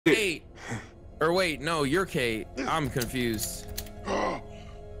Kate. Or wait, no, you're Kate. I'm confused.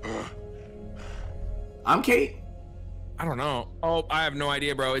 I'm Kate? I don't know. Oh, I have no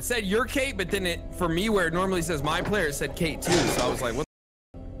idea, bro. It said you're Kate, but then it, for me, where it normally says my player, it said Kate too. So I was like, what?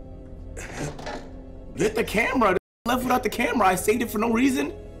 Get the camera. Left without the camera. I saved it for no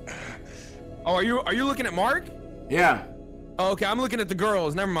reason. Oh, are you looking at Mark? Yeah. Oh, okay, I'm looking at the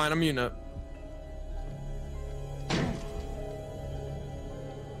girls. Never mind, I'm muting up.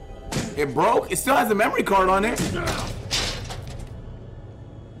 It broke. It still has a memory card on it.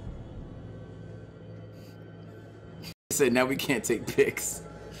 Said now we can't take pics.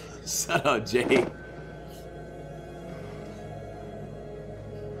 Shut up, Jay.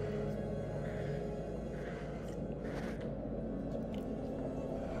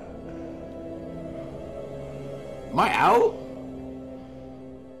 Am I out?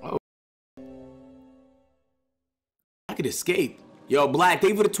 Oh. I could escape. Yo, Black,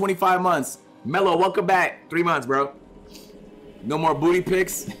 thank you for the 25 months. Mello, welcome back. 3 months, bro. No more booty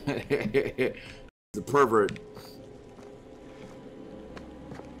pics. It's a pervert.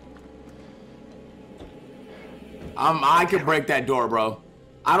 I can break that door, bro.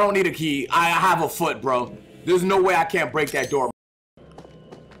 I don't need a key. I have a foot, bro. There's no way I can't break that door.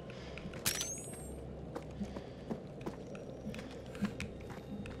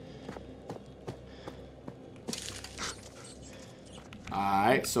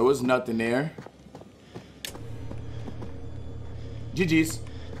 Alright, so it's nothing there. GG's.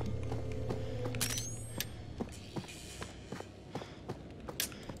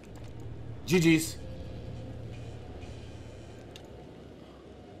 GG's.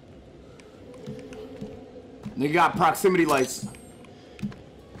 They got proximity lights.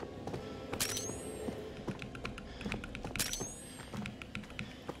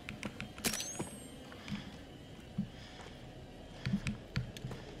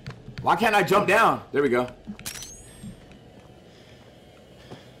 Why can't I jump down? There we go.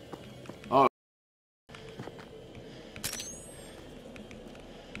 Oh.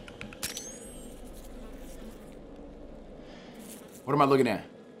 What am I looking at?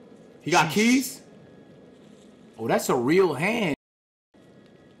 He got keys? Oh, that's a real hand.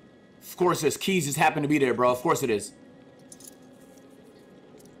 Of course, there's keys just happen to be there, bro. Of course it is.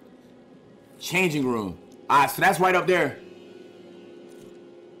 Changing room. All right, so that's right up there.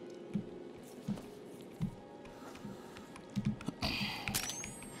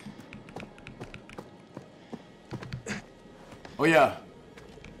 Oh, yeah.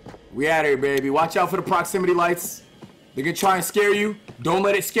 We out here, baby. Watch out for the proximity lights. They're gonna try and scare you. Don't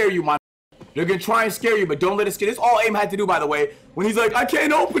let it scare you, my. They're gonna try and scare you, but don't let it scare. This is all Aim had to do, by the way. When he's like, I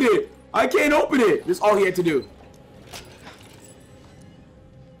can't open it. I can't open it. This is all he had to do.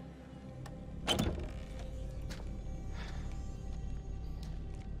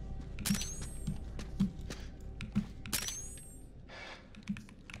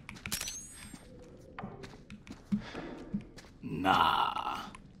 Nah.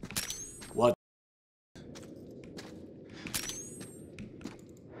 What?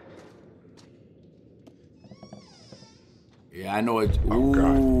 Yeah, I know it. Ooh,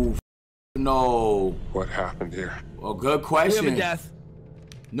 God. No. What happened here? Well, good question. We have a death.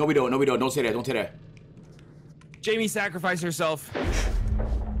 No, we don't. No, we don't. Don't say that. Don't say that. Jamie sacrificed herself.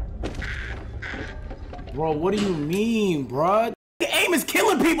 Bro, what do you mean, bro? The Aim is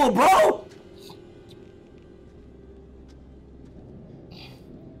killing people, bro.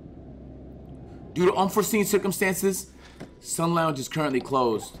 Due to unforeseen circumstances, Sun Lounge is currently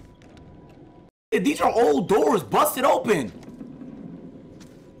closed. These are old doors, busted open.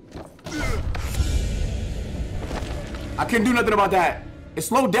 I couldn't do nothing about that. It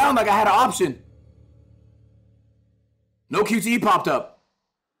slowed down like I had an option. No QTE popped up.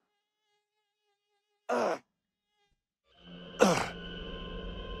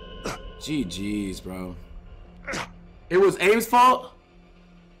 GG's, bro. It was Aim's fault?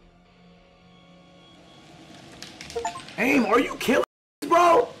 Aim, are you killing us,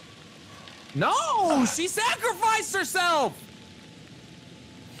 bro? No, she sacrificed herself.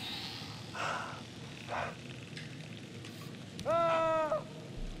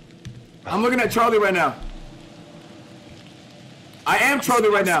 I'm looking at Charlie right now. I am Charlie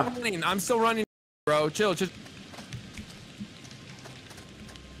right now. I'm still running, bro. Chill. Just.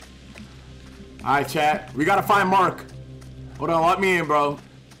 All right, chat. We gotta find Mark. Hold on, let me in, bro.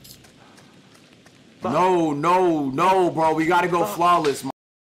 No, no, no, bro. We gotta go flawless, man.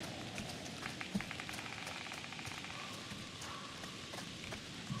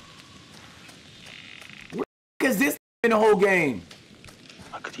 Where the f is this in the whole game?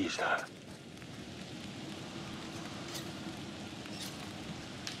 I could use that.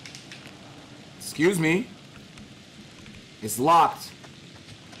 Excuse me. It's locked.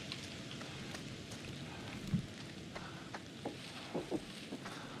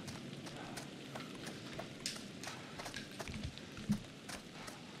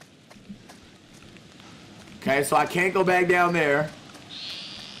 Okay, so I can't go back down there.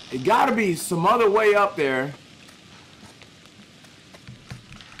 It gotta be some other way up there.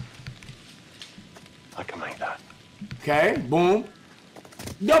 I can make that. Okay, boom.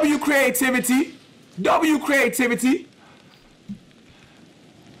 W creativity. W creativity.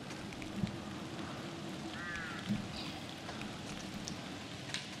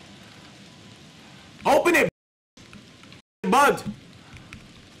 Open it. Bugged.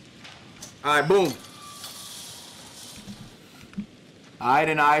 All right, boom. All right,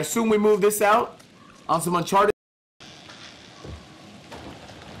 and I assume we move this out on some Uncharted.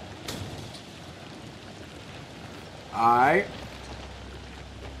 All right.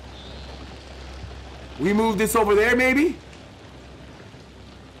 We move this over there, maybe?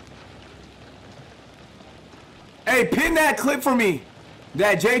 Hey, pin that clip for me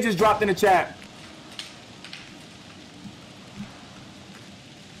that Jay just dropped in the chat.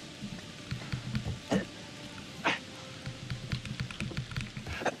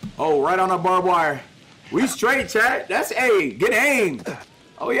 Oh, right on a barbed wire. We straight, chat. That's A. Get aim.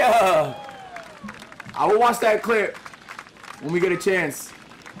 Oh, yeah. I will watch that clip when we get a chance.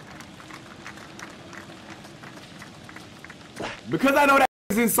 Because I know that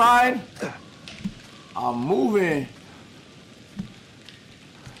is inside, I'm moving.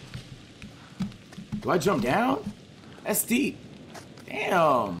 Do I jump down? That's steep.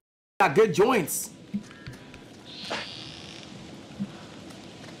 Damn. Got good joints.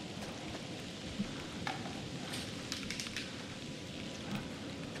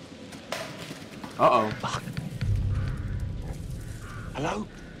 Uh-oh. Hello?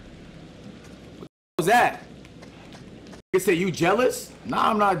 What was that? You say you jealous?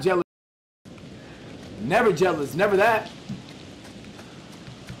 Nah, I'm not jealous. Never jealous. Never that.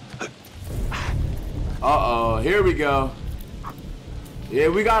 Uh-oh. Here we go. Yeah,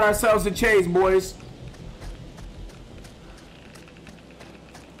 we got ourselves a chase, boys.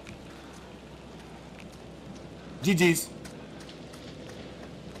 GG's.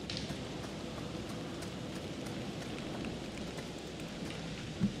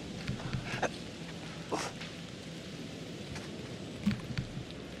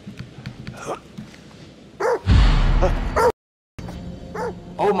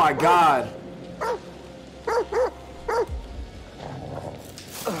 Oh my God.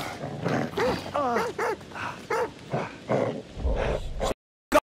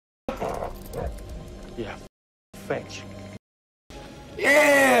 Yeah, fetch.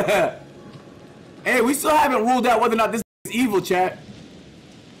 Yeah. Hey, we still haven't ruled out whether or not this is evil, chat.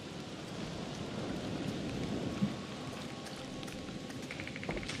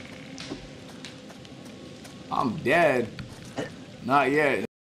 I'm dead. Not yet.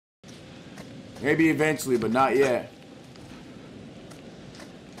 Maybe eventually, but not yet.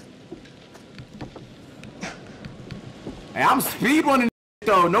 Hey, I'm speedrunning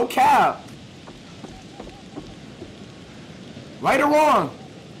though, no cap. Right or wrong?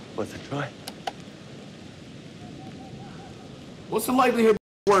 Worth a try. What's the likelihood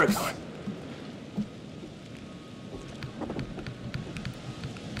it works?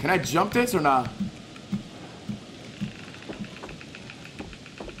 Can I jump this or not?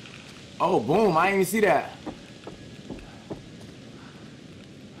 Oh, boom, I didn't even see that.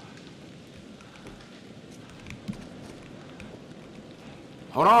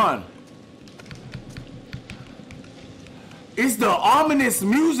 Hold on. It's the ominous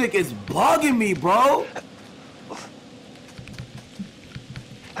music is bugging me, bro.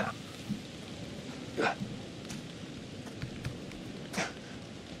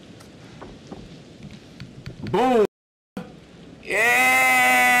 Boom.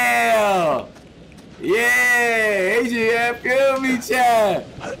 Yeah. Yeah. AGF, feel me, chat.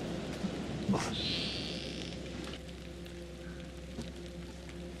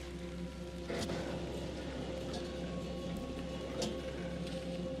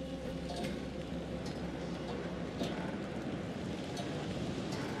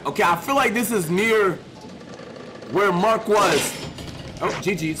 Okay, I feel like this is near where Mark was. Oh,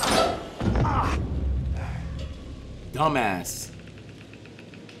 GG's. Dumbass.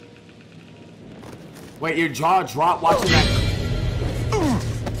 Wait, your jaw dropped watching that.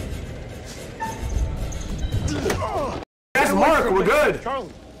 That's Mark, we're good. Charlie.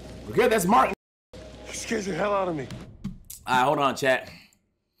 We're good, that's Mark. You scared the hell out of me. Alright, hold on, chat.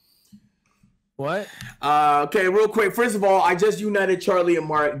 What? Okay, real quick. First of all, I just united Charlie and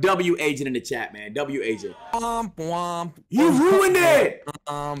Mark. W agent in the chat, man. W agent. Womp womp. You ruined it.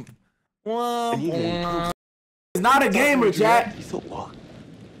 Womp womp. It's not a gamer, chat. You thought what?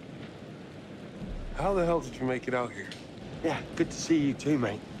 How the hell did you make it out here? Yeah, good to see you too,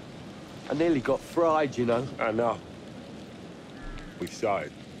 mate. I nearly got fried, you know. I know. We saw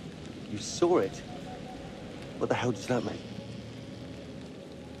it. You saw it? What the hell does that mean?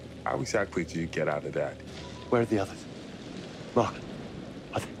 How exactly did you get out of that? Where are the others? Mark,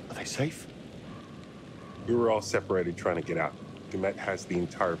 are they safe? We were all separated trying to get out. Dumet has the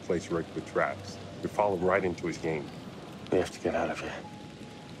entire place rigged with traps. We followed right into his game. We have to get out of here.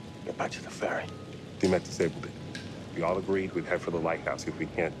 Get back to the ferry. Dumet disabled it. We all agreed we'd head for the lighthouse if we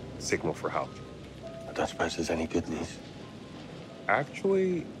can't signal for help. I don't suppose there's any good news.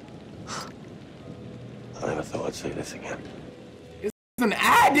 Actually, I never thought I'd see this again. It's an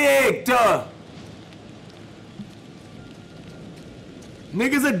addict.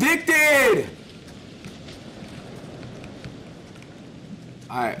 Niggas addicted.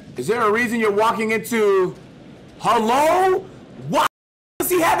 All right. Is there a reason you're walking into? Hello? Why does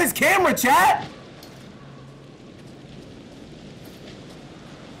he have his camera, chat?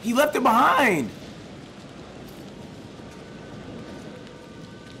 He left it behind.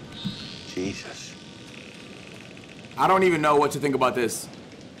 Jesus. I don't even know what to think about this.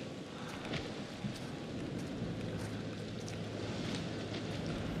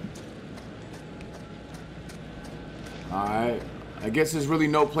 All right. I guess there's really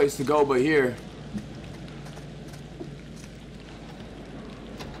no place to go but here.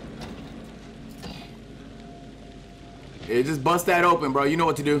 Yeah, just bust that open, bro. You know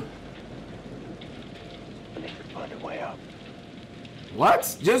what to do. I need to find a way up.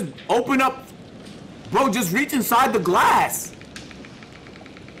 What? Just open up. Bro, just reach inside the glass.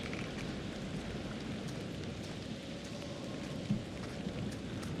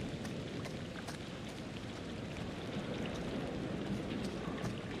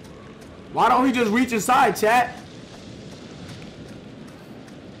 Why don't he just reach inside, chat?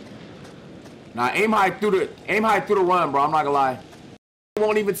 Nah, aim high through the run, bro. I'm not gonna lie. He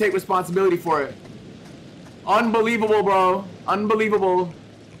won't even take responsibility for it. Unbelievable, bro. Unbelievable.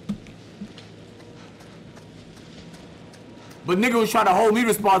 But nigga was trying to hold me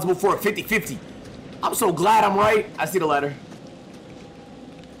responsible for it 50-50. I'm so glad I'm right. I see the letter.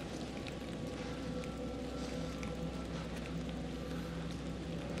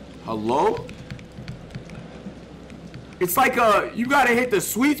 Hello? It's like you gotta hit the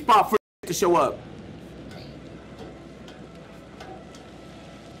sweet spot for it to show up.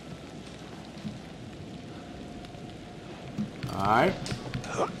 Alright.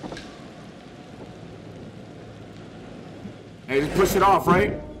 Hey, just push it off,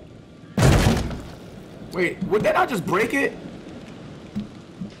 right? Wait, would that not just break it?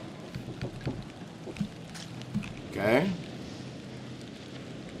 Okay.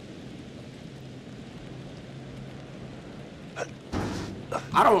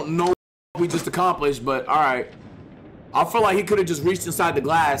 I don't know what we just accomplished, but alright. I feel like he could have just reached inside the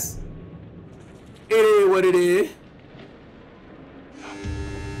glass. It is what it is.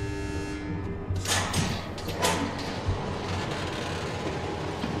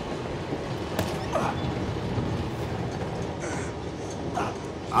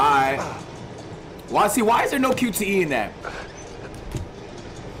 Alright. Well, see, why is there no QTE in that?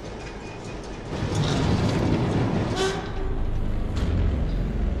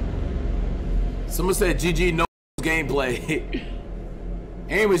 Someone said GG no gameplay.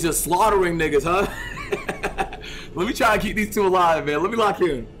 Aim is just slaughtering niggas, huh? Let me try and keep these two alive, man. Let me lock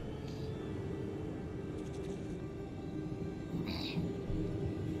in.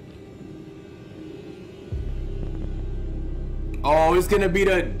 Oh, it's gonna be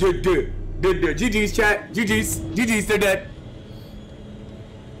the GG's chat. GG's, they're dead.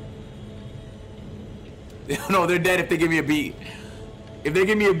 No, they're dead if they give me a beat. If they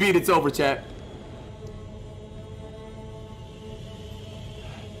give me a beat, it's over, chat.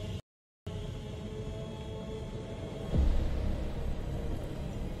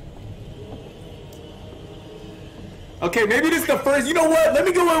 Okay, maybe this is the first. You know what? Let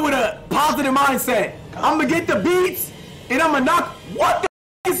me go in with a positive mindset. I'm gonna get the beats, and I'm gonna knock. What the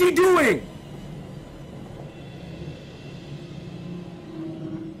f is he doing?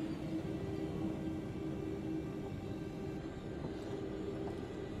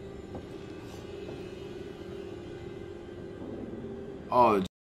 Oh,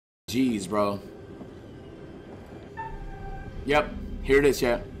 jeez, bro. Yep, here it is,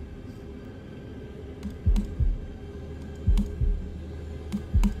 chat.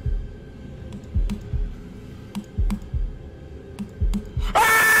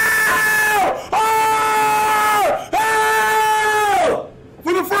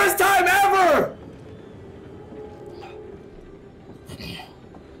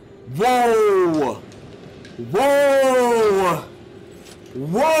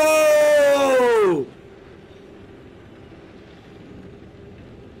 Whoa!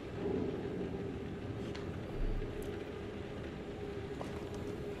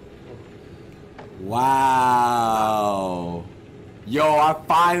 Wow. Yo, I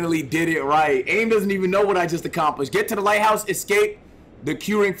finally did it right. AIM doesn't even know what I just accomplished. Get to the lighthouse, escape the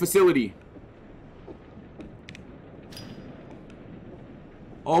curing facility.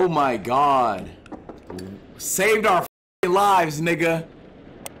 Oh my God. Saved our lives, nigga.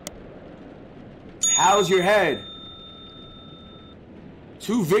 How's your head?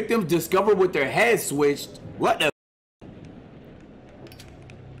 2 victims discovered with their heads switched. What the?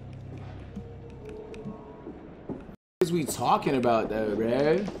 What is we talking about though,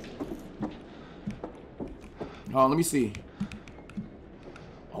 bro? Oh, let me see.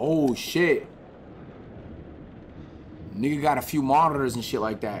 Oh shit. Nigga got a few monitors and shit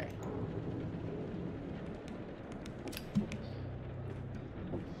like that.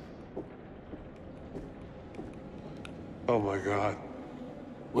 Oh my God.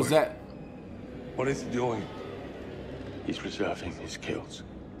 What's that? What is he doing? He's reserving his kills.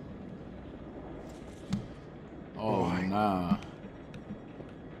 Oh, nah.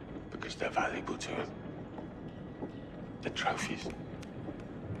 Because they're valuable to him. The trophies.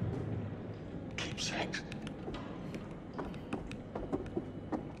 Keepsakes.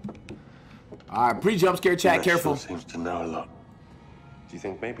 Alright, pre-jump scare chat, careful. Sure seems to know a lot. Do you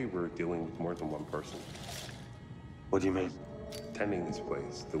think maybe we're dealing with more than one person? What do you mean? Tending this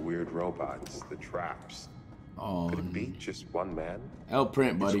place, the weird robots, the traps. Oh, Could it be just one man? L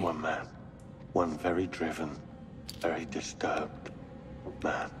print, buddy. It's one man. One very driven, very disturbed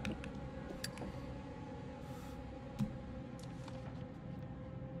man.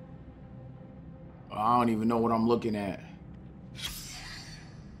 I don't even know what I'm looking at.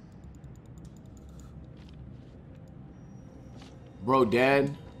 Bro, Dad,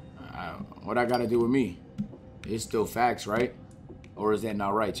 what I gotta do with me? It's still facts, right? Or is that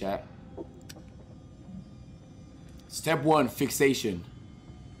not right, chat? Step 1, fixation.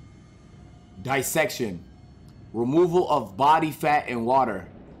 Dissection. Removal of body fat and water.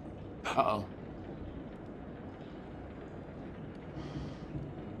 Uh-oh.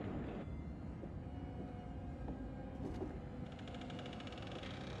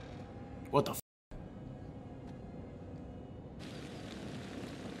 What the f?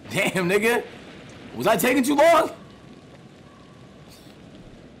 Damn, nigga. Was I taking too long?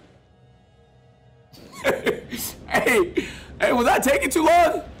 Hey, was I taking too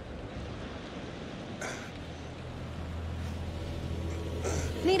long?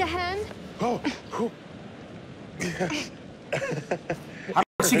 Need a hand? Oh. How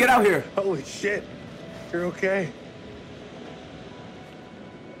did she get out here? Holy shit. You're okay?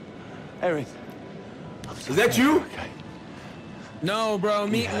 Erin. Is that you? Okay. No, bro.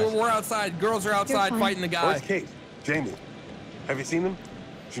 We're outside. Girls are outside fine. fighting the guy. Where's Kate? Jamie? Have you seen them?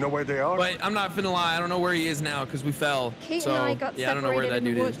 Do you know where they are? But I'm not finna lie. I don't know where he is now because we fell. Kate so, and I got yeah, I don't know where that separated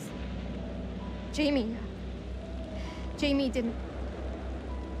in dude the is. woods. Jamie didn't.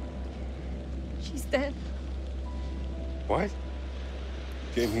 She's dead. What?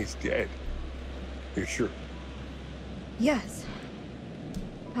 Jamie's dead. You're sure? Yes.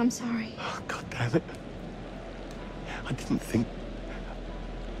 I'm sorry. Oh, God damn it. I didn't think.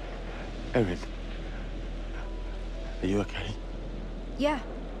 Erin. Are you okay? Yeah.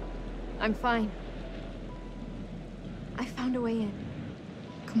 I'm fine. I found a way in.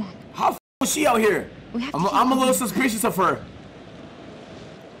 Come on. How f was she out here? We have to I'm a little keep suspicious of her.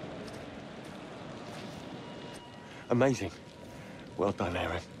 Amazing. Well done,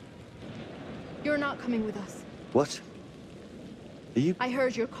 Erin. You're not coming with us. What? Are you? I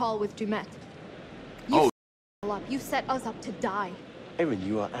heard your call with Dumet. You Oh. all up. You set us up to die. Erin,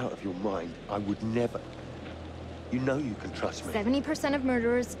 you are out of your mind. I would never. You know you can trust me. 70% of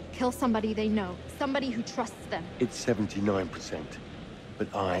murderers kill somebody they know. Somebody who trusts them. It's 79%.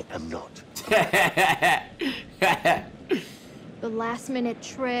 But I am not. The last-minute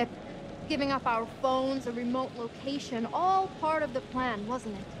trip, giving up our phones, a remote location, all part of the plan,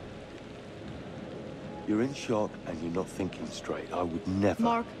 wasn't it? You're in shock and you're not thinking straight. I would never.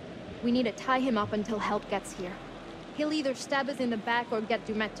 Mark, we need to tie him up until help gets here. He'll either stab us in the back or get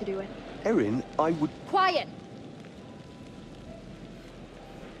Dumet to do it. Erin, I would. Quiet!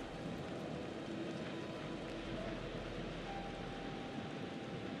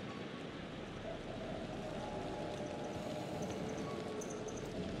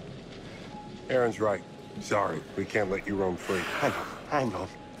 Aaron's right. Sorry, we can't let you roam free. Hang on.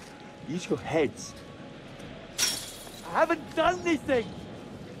 Use your heads. I haven't done anything!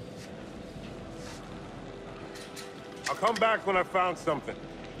 Okay, come back when I found something.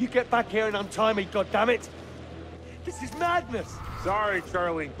 You get back here and untie me, goddammit! This is madness! Sorry,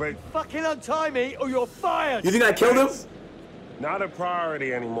 Charlie, but Fucking untie me or you're fired! You think I killed him? not a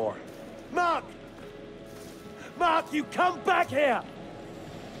priority anymore. Mark! Mark, you come back here!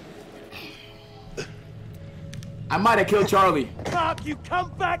 I might have killed Charlie. Mark, you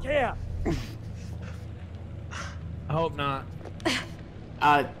come back here! I hope not.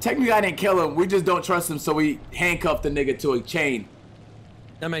 Technically I didn't kill him. We just don't trust him, so we handcuffed the nigga to a chain.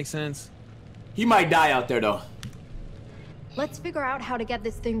 That makes sense. He might die out there though. Let's figure out how to get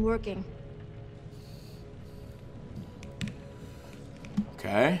this thing working.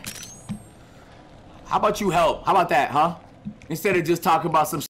 Okay. How about you help? How about that, huh? Instead of just talking about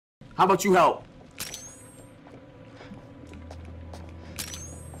some shit, how about you help?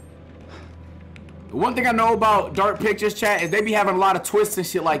 The one thing I know about Dark Pictures chat is they be having a lot of twists and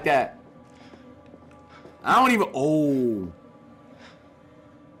shit like that. I don't even... Oh.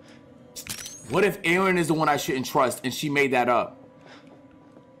 What if Aaron is the one I shouldn't trust and she made that up?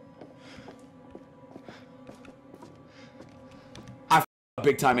 I f***ed up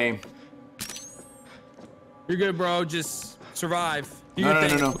big time, Aim. You're good, bro. Just survive. Do No, your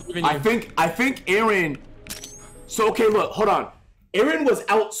thing. no. Believe in you. I think Aaron... So, okay, look, hold on. Aaron was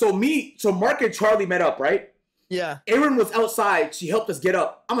out, so Mark and Charlie met up, right? Yeah. Aaron was outside, she helped us get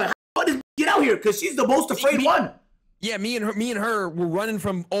up. I'm like, how does get out here? Because she's the most afraid one. Yeah, me and her were running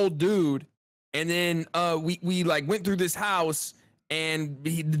from old dude, and then we like went through this house, and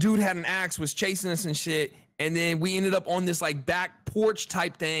the dude had an axe, was chasing us and shit, and then we ended up on this like back porch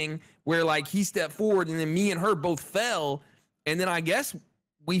type thing where like he stepped forward, and then me and her both fell, and then I guess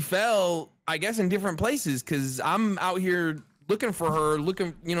we fell, in different places, because I'm out here looking for her, you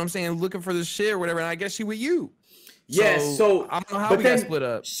know what I'm saying, looking for this shit or whatever, and I guess she with you. Yes, so I don't know how we got split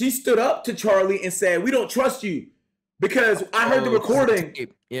up. She stood up to Charlie and said, "We don't trust you," because I heard the recording.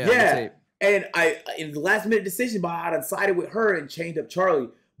 Yeah. And I, in the last minute decision, but I decided with her and chained up Charlie.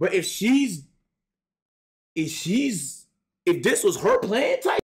 But if this was her plan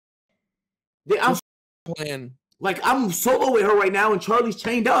type, then I'm playing. Like I'm solo with her right now, and Charlie's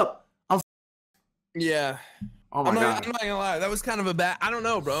chained up. Yeah. Oh my God. I'm not gonna lie. That was kind of a bad. I don't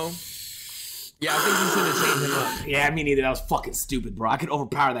know, bro. Yeah, I think you should have chained him up. Yeah, me neither. That was fucking stupid, bro. I could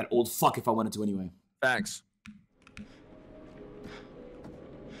overpower that old fuck if I wanted to anyway. Facts.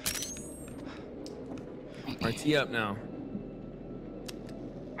 Alright, tee up now.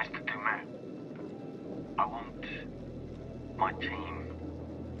 Mr. Dumas, I want my team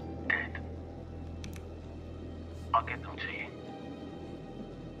dead. I'll get them to you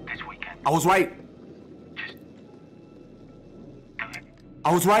this weekend. I was right. Just do it.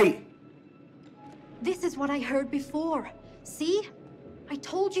 I was right. This is what I heard before. See? I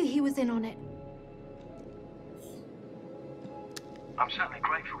told you he was in on it. I'm certainly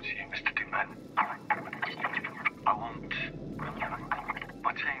grateful to you, Mr. Dumas. I want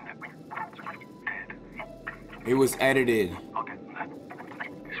my team dead. It was edited. I'll get them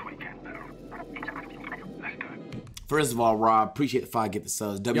this weekend. Let's do it. First of all, Rob, appreciate the 5 get the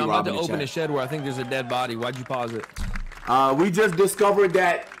subs. Yo, I'm Rob about to in the open a chat. shed where I think there's a dead body. Why'd you pause it? We just discovered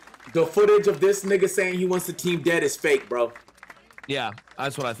that the footage of this nigga saying he wants the team dead is fake, bro. Yeah,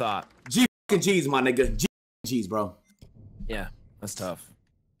 that's what I thought. G's, my nigga. G's, bro. Yeah, that's tough.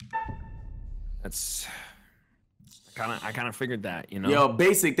 That's... I kind of figured that, you know? Yo,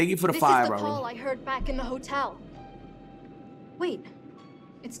 Basic, thank you for the 5, This is bro. the call I heard back in the hotel. Wait,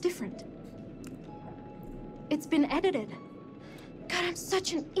 it's different. It's been edited. God, I'm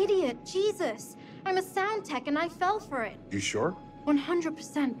such an idiot. Jesus. I'm a sound tech and I fell for it. You sure?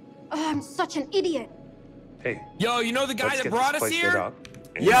 100%. Oh, I'm such an idiot. Hey. Yo, you know the guy let's that get brought this us place lit here? up,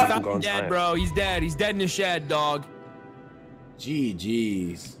 and Yeah. you can go He's dead, inside. bro. He's dead. He's dead in the shed, dog.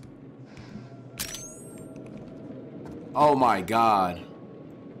 GG's. Oh my God.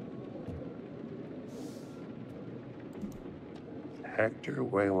 Hector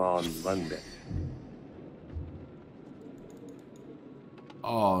Waylon London.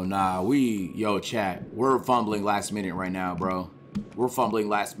 Oh nah, yo, chat. We're fumbling last minute right now, bro. We're fumbling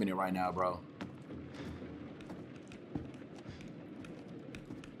last minute right now, bro.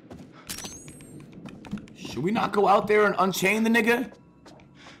 Should we not go out there and unchain the nigga?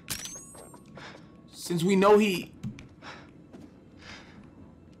 Since we know he...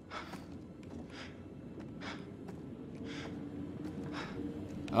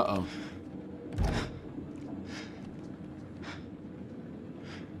 Uh-oh.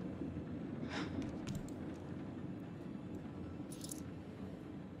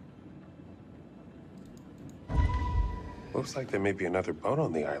 Looks like there may be another boat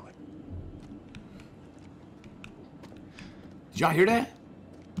on the island. y'all hear that?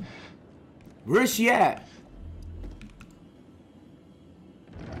 Where is she at?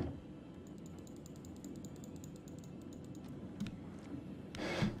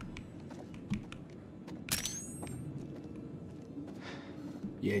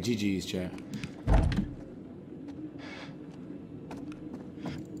 Yeah, GG's, chat.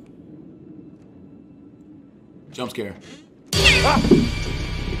 Jump scare. Ah!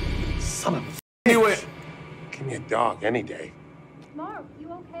 Son of a knew it. Give me a dog any day. Mark,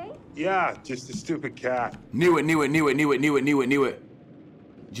 you okay? Yeah, just a stupid cat. Knew it.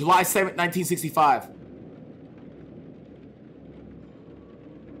 July 7th, 1965.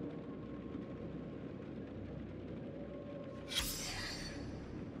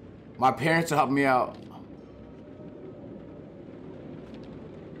 My parents are helping me out.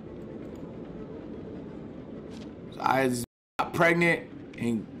 I got pregnant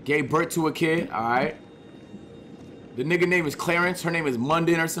and gave birth to a kid, all right? The nigga name is Clarence, her name is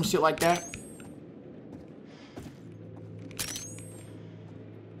Munden or some shit like that.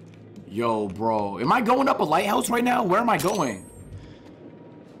 Yo, bro, am I going up a lighthouse right now? Where am I going?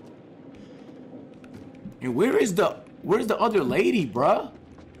 And where's the other lady, bruh?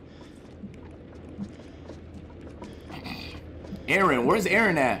 Aaron, where's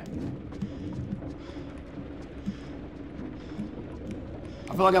Aaron at?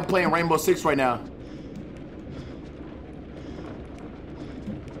 I feel like I'm playing Rainbow Six right now.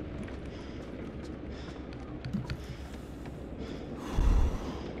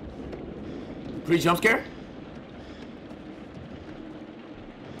 Pretty jump scare?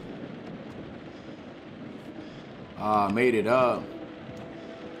 Ah, made it up.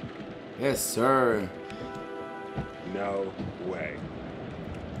 Yes, sir. No way.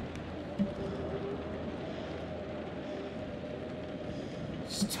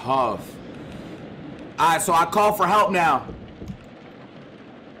 It's tough. Alright, so I call for help now.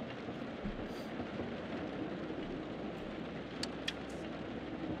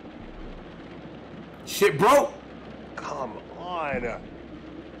 Shit broke. Come on.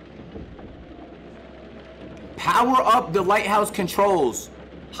 Power up the lighthouse controls.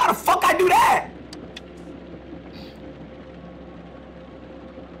 How the fuck I do that?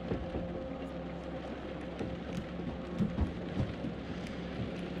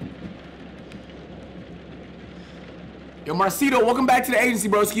 Yo, Marcito, welcome back to the agency,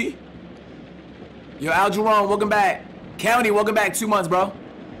 broski. Yo, Al Jerome, welcome back. County, welcome back. 2 months, bro.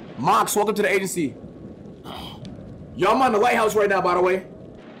 Mox, welcome to the agency. Yo, I'm on the lighthouse right now, by the way.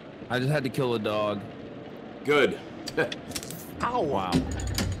 I just had to kill a dog. Good. Ow. Wow.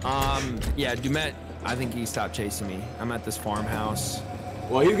 Yeah, Dumet, I think he stopped chasing me. I'm at this farmhouse.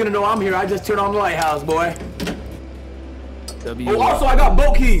 Well, he's gonna know I'm here. I just turned on the lighthouse, boy. W. Oh, also, I got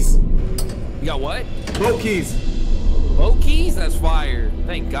boat keys. You got what? Boat keys. Boat keys? That's fire.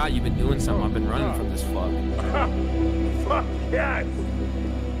 Thank God you've been doing something. I've been running from this fuck. Fuck yes.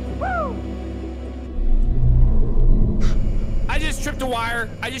 Woo! I just tripped a wire.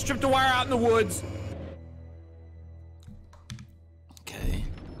 I just tripped a wire out in the woods. Okay.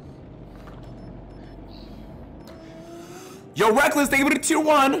 Yo, Reckless, thank you for the tier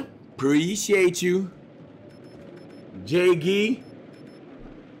 1. Appreciate you. J Gee,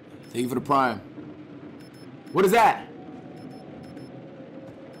 thank you for the prime. What is that?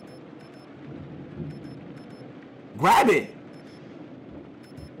 Grab it.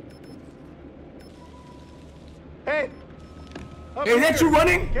 Hey! Hey, is that you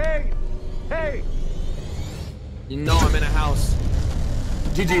running? Hey! Hey! You know I'm in a house.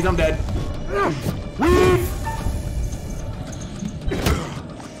 GG's, I'm dead. Weave!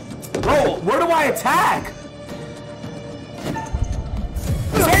 Bro, where do I attack?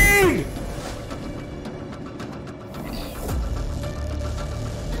 Zane!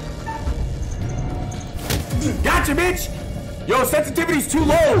 Gotcha, bitch! Yo, sensitivity's too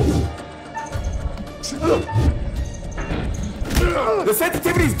low! The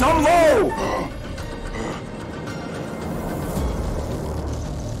sensitivity's dumb low!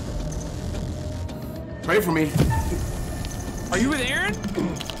 Pray for me. Are you with Aaron?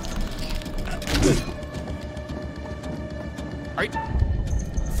 Are you...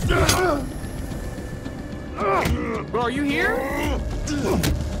 Bro, are you here?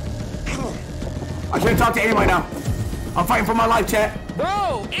 I can't talk to anyone right now. I'm fighting for my life, chat.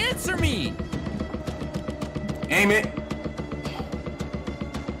 Bro, answer me! Aim it.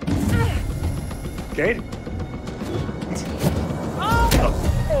 Kate? Oh!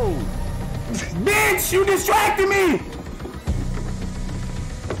 Bitch, you distracted me!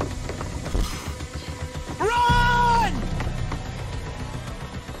 Run!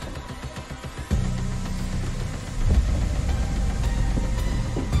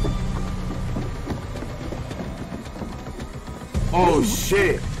 Oh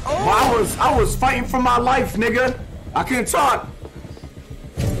shit. Oh. I was fighting for my life, nigga. I couldn't talk.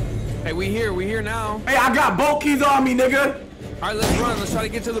 Hey, we here now. Hey, I got boat keys on me, nigga. All right, let's run. Let's try to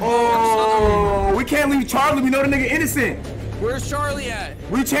get to the boat. Oh, we can't leave Charlie. We know the nigga innocent. Where's Charlie at?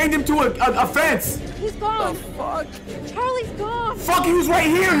 We chained him to a fence. He's gone. The fuck? Charlie's gone. Fuck, he was right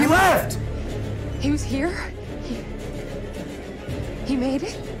here. He left. He was here? He made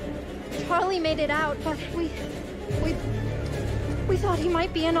it? Charlie made it out, but we thought he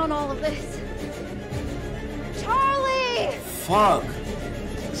might be in on all of this. Charlie! Fuck.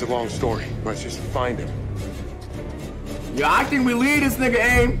 It's a long story. Let's just find him. Yeah, I think we lead this nigga,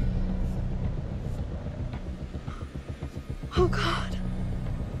 Aim. Oh God.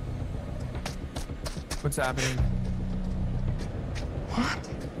 What's happening? What?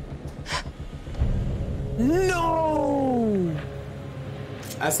 No!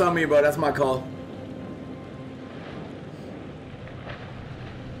 That's on me, bro. That's my call.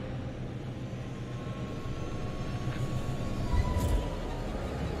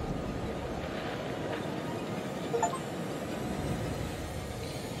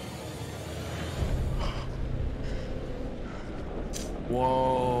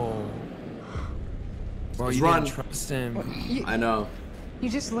 Whoa. Bro, Let's you run. didn't trust him. I know. You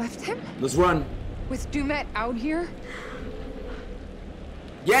just left him? Let's run. With Dumet out here?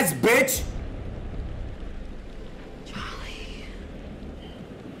 Yes, bitch. Charlie.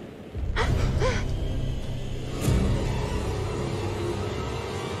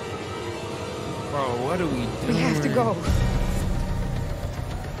 Bro, what are we doing? We have to go.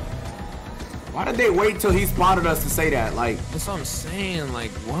 Why did they wait till he spotted us to say that? Like, That's what I'm saying.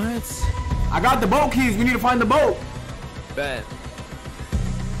 Like, what? I got the boat keys. We need to find the boat. Bet.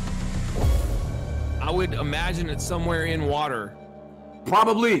 I would imagine it's somewhere in water.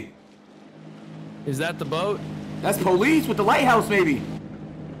 Probably. Is that the boat? That's police with the lighthouse, maybe.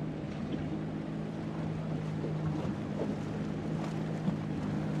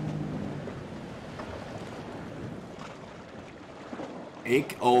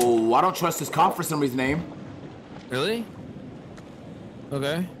 Oh, I don't trust this cop for somebody's name. Really?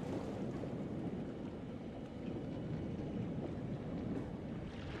 Okay.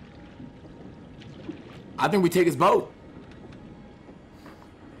 I think we take his boat.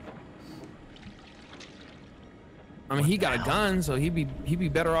 I mean, he got a gun, so he'd be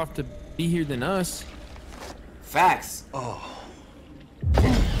better off to be here than us. Facts.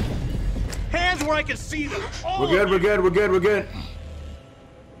 Hands where I can see them. We're good, we're good, we're good, we're good.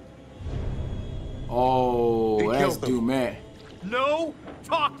 Oh, He that's killed them. Dumet. No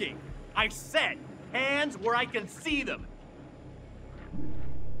talking. I said hands where I can see them.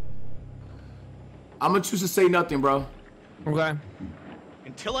 I'm gonna choose to say nothing, bro. Okay.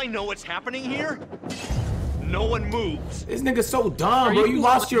 Until I know what's happening here, no one moves. This nigga's so dumb, Are bro. you You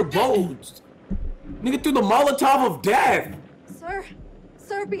lost your boat. Nigga threw the Molotov of death.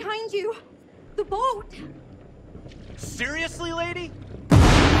 Sir, behind you. The boat. Seriously, lady?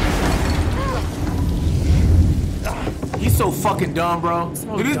 He's so fucking dumb, bro.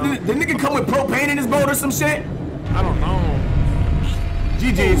 Did the nigga come with propane in his boat or some shit? I don't know.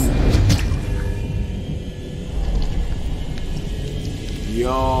 GG's.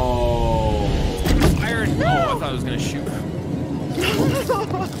 Yo. Iron. No. Oh, I thought I was gonna shoot.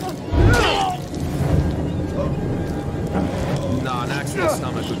 Nah, an axe in the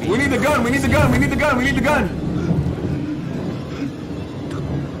stomach would be. We need the gun, we need the gun, we need the gun, we need the gun.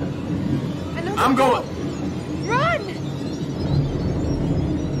 I'm going. Run!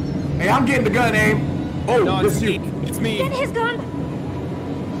 Hey, I'm getting the gun, Aim. Oh, No, this it's is me. you. It's me. Get his gun!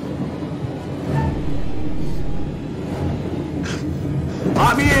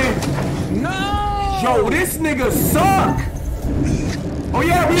 Pop me in. No! Yo, this nigga suck. Oh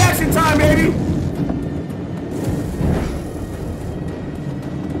yeah, reaction time, baby.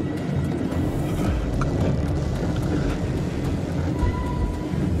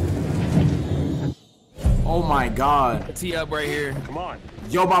 Oh my God. Tee up right here. Come on.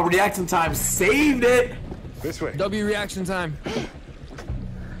 Yo, my reaction time saved it. This way. W reaction time.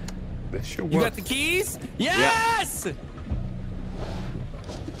 This should work. You got the keys? Yes!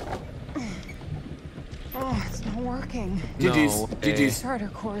 Oh, it's not working. GG's. No way. GG's. Starter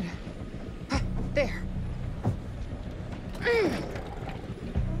cord. There.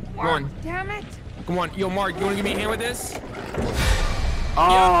 Come on. Damn it. Come on. Yo, Mark, you wanna give me a hand with this?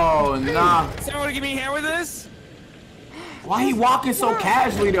 Oh, nah. Someone wanna give me a hand with this? Why he walking so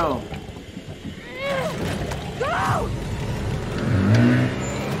casually though? Go!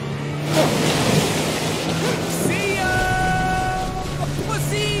 See ya!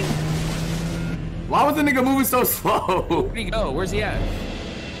 Pussy! Why was the nigga moving so slow? Where'd he go? Where's he at?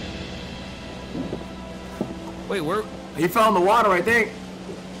 Wait, where? He fell in the water, I think.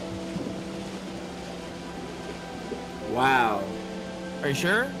 Wow. Are you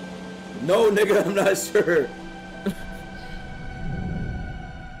sure? No, nigga, I'm not sure.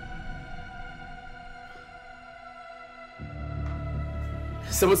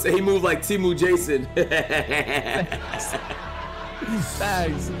 Someone say he moved like Timu Jason.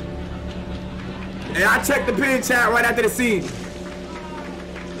 Thanks. Hey, I checked the pin chat right after the scene.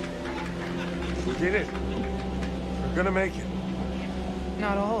 We did it. We're gonna make it.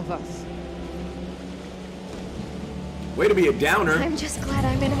 Not all of us. Way to be a downer. I'm just glad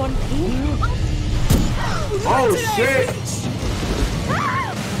I'm in one piece. Oh shit!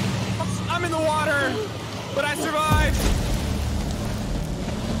 I'm in the water, but I survived.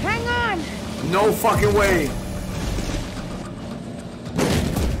 Hang on! No fucking way.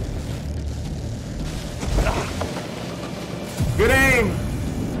 Good aim.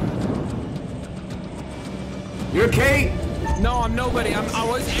 You're Kate? No, I'm nobody. I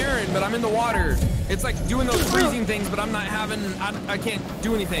was Aaron, but I'm in the water. It's like doing those freezing things, but I'm not having. I can't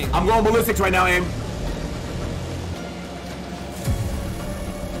do anything. I'm going ballistics right now, Aim.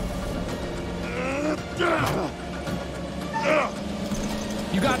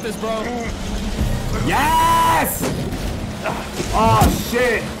 You got this, bro. Yes! Oh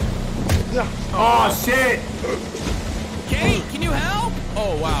shit! Oh shit! Kate, can you help?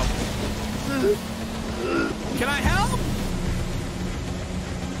 Oh wow. Can I help?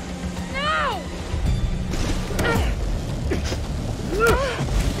 No!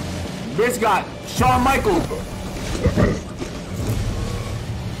 Bitch got Shawn Michaels.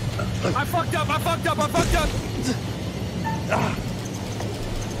 I fucked up. I fucked up. I fucked up.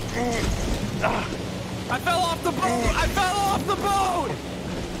 I fell off the boat. I fell off the boat.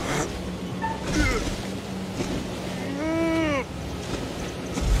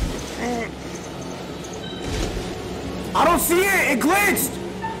 I don't see it. It glitched.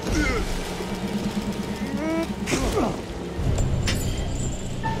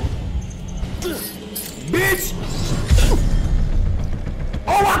 Bitch.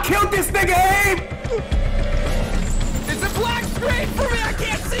 Oh, I killed this nigga, Abe. It's a black screen for me. I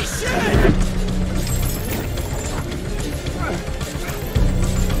can't see shit.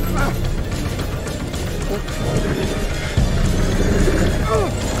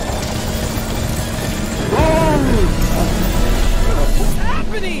 What's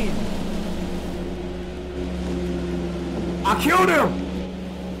happening? I killed him.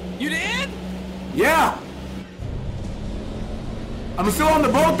 You did? Yeah. I'm still on the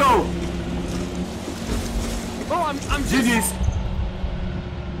boat though. Oh, I'm just. GG's.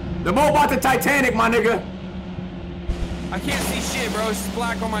 The boat bought the Titanic, my nigga. I can't see shit, bro. It's just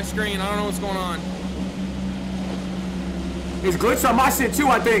black on my screen. I don't know what's going on. It's glitched on my shit too,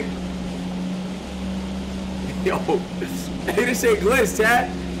 I think. Yo, hey, this shit glitched, chat.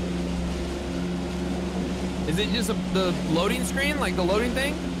 Is it just the loading screen, like the loading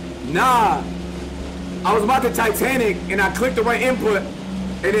thing? Nah. I was about the Titanic and I clicked the right input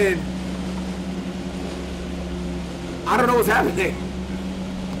and then I don't know what's happening.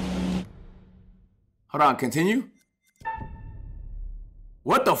 Hold on, continue.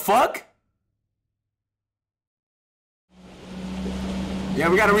 What the fuck? Yeah,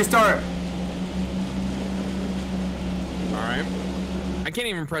 we gotta restart. Alright. I can't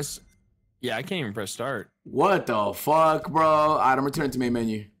even press. Yeah, I can't even press start. What the fuck, bro? Item return to main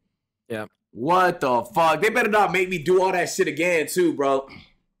menu. Yeah. What the fuck? They better not make me do all that shit again, too, bro.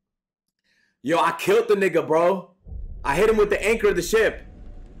 Yo, I killed the nigga, bro. I hit him with the anchor of the ship.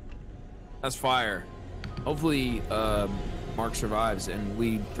 That's fire. Hopefully, Mark survives and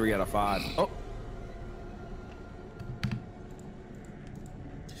lead 3 out of 5. Oh.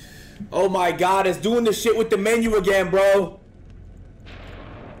 Oh my god, it's doing the shit with the menu again, bro.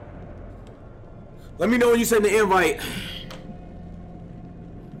 Let me know when you send the invite.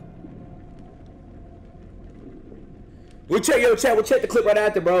 We'll check, yo, chat. We'll check the clip right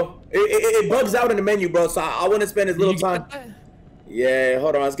after, bro. It bugs out in the menu, bro. So I want to spend as little time. Yeah,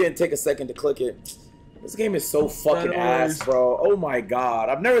 hold on. It's gonna take a second to click it. This game is so fucking ass, bro. Oh my god,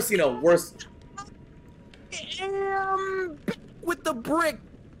 I've never seen a worse. With the brick.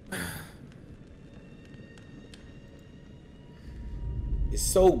 It's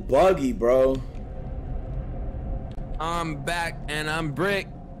so buggy, bro. I'm back and I'm brick.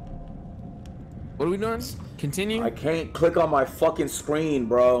 What are we doing? Continue? I can't click on my fucking screen,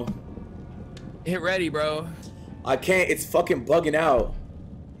 bro. Hit ready, bro. I can't. It's fucking bugging out.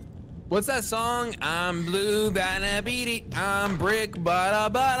 What's that song? I'm blue, bada beady. I'm brick, bada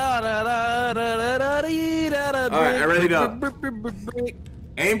bada da da da da da da. All right, I ready to.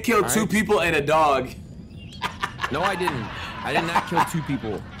 Aim killed two people and a dog. No, I didn't. I did not kill 2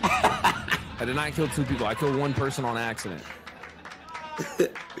 people. I did not kill 2 people. I killed 1 person on accident. They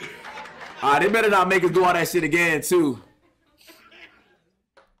better not make us do all that shit again, too.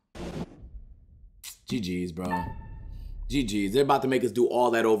 GG's, bro. GG's. They're about to make us do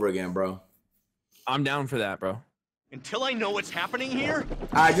all that over again, bro. I'm down for that, bro. Until I know what's happening here,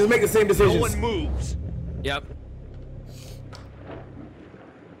 Alright, just make the same decisions. no one moves. Yep.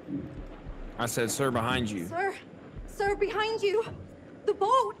 I said, sir, behind you. Sir, behind you. The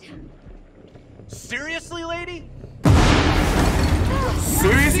boat. Seriously, lady?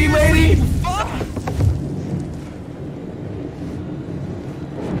 Seriously, lady? Boom!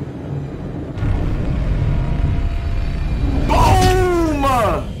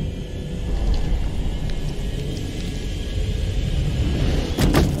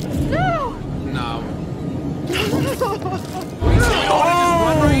 No! No. Oh!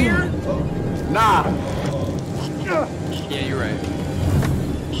 Nah. Yeah, you're right.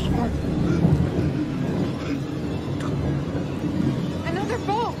 Another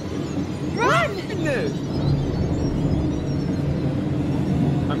boat! Run!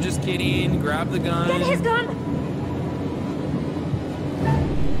 I'm just kidding. Grab the gun. Get his gun!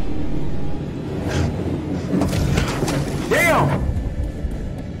 Damn!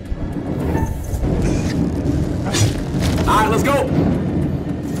 Alright, let's go!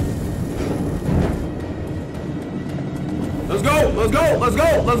 Let's go! Let's go! Let's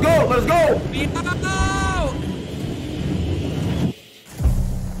go! Let's go! Let's go! No!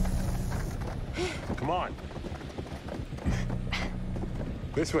 Come on.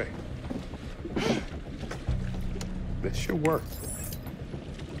 This way. This should work.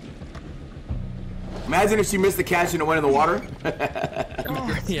 Imagine if she missed the catch and it went in the water.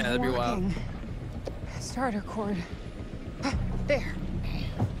 Yeah, that'd be wild. Starter cord. There.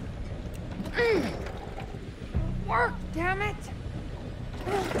 Work, damn it.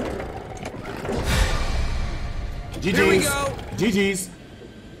 GG's. Here we go. GG's.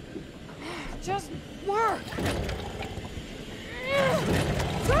 Just work.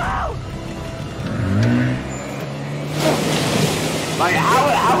 Go! Like,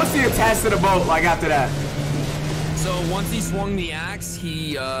 how was he attached to the boat, like, after that? So once he swung the axe,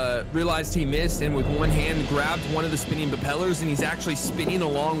 he realized he missed, and with one hand grabbed one of the spinning propellers, and he's actually spinning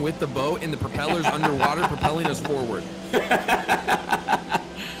along with the boat, and the propellers underwater propelling us forward.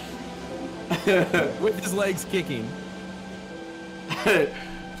 With his legs kicking.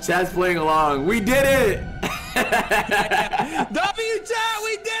 Chat's playing along. We did it! W-Chat,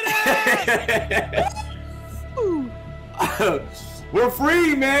 we did it! We're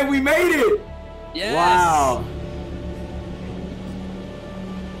free, man. We made it. Yes. Wow.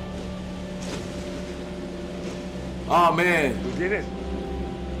 Oh, man. We did it.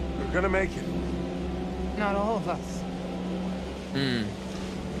 We're gonna make it. Not all of us.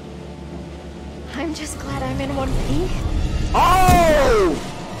 I'm just glad I'm in one piece. Oh!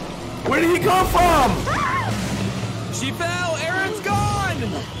 Where did he come from? She fell. Aaron's gone.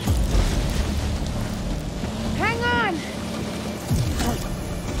 Hang on.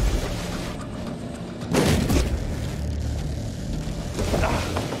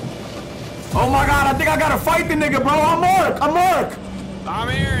 Oh my God, I think I gotta fight the nigga, bro. I'm Mark. I'm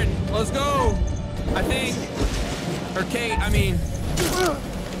Aaron. Let's go. I think. Or Kate, I mean.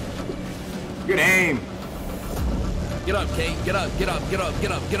 Good aim. Get up, Kate. Get up, get up, get up,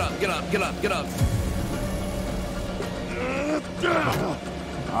 get up, get up, get up, get up, get up.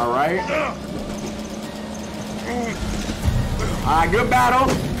 All right. All right, good battle.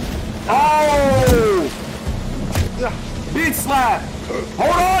 Oh! Big slap.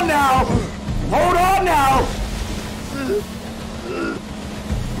 Hold on now. Hold on now.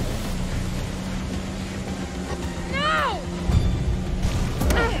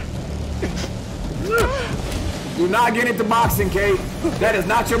 Do not get into boxing, Kate. That is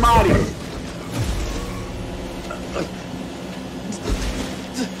not your body.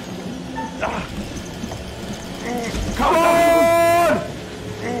 Come on!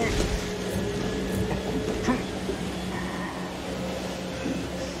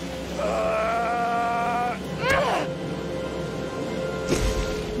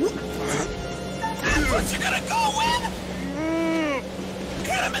 What you gonna go with?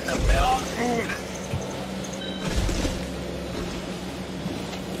 Get him in the middle.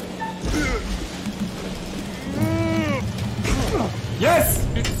 Yes!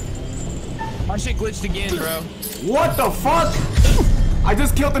 My shit glitched again, bro. What the fuck? I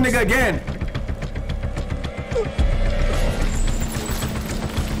just killed the nigga again.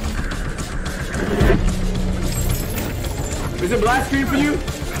 Is it black screen for you?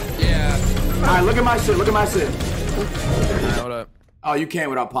 Yeah. All right, look at my shit. Look at my shit. Hold up. Oh, you can't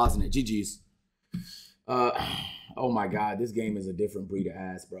without pausing it. GG's. Oh my God, this game is a different breed of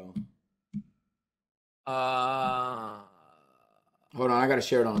ass, bro. Hold on, I gotta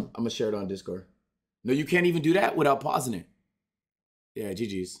share it on. I'm gonna share it on Discord. No, you can't even do that without pausing it. Yeah,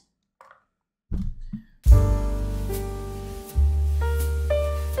 GG's.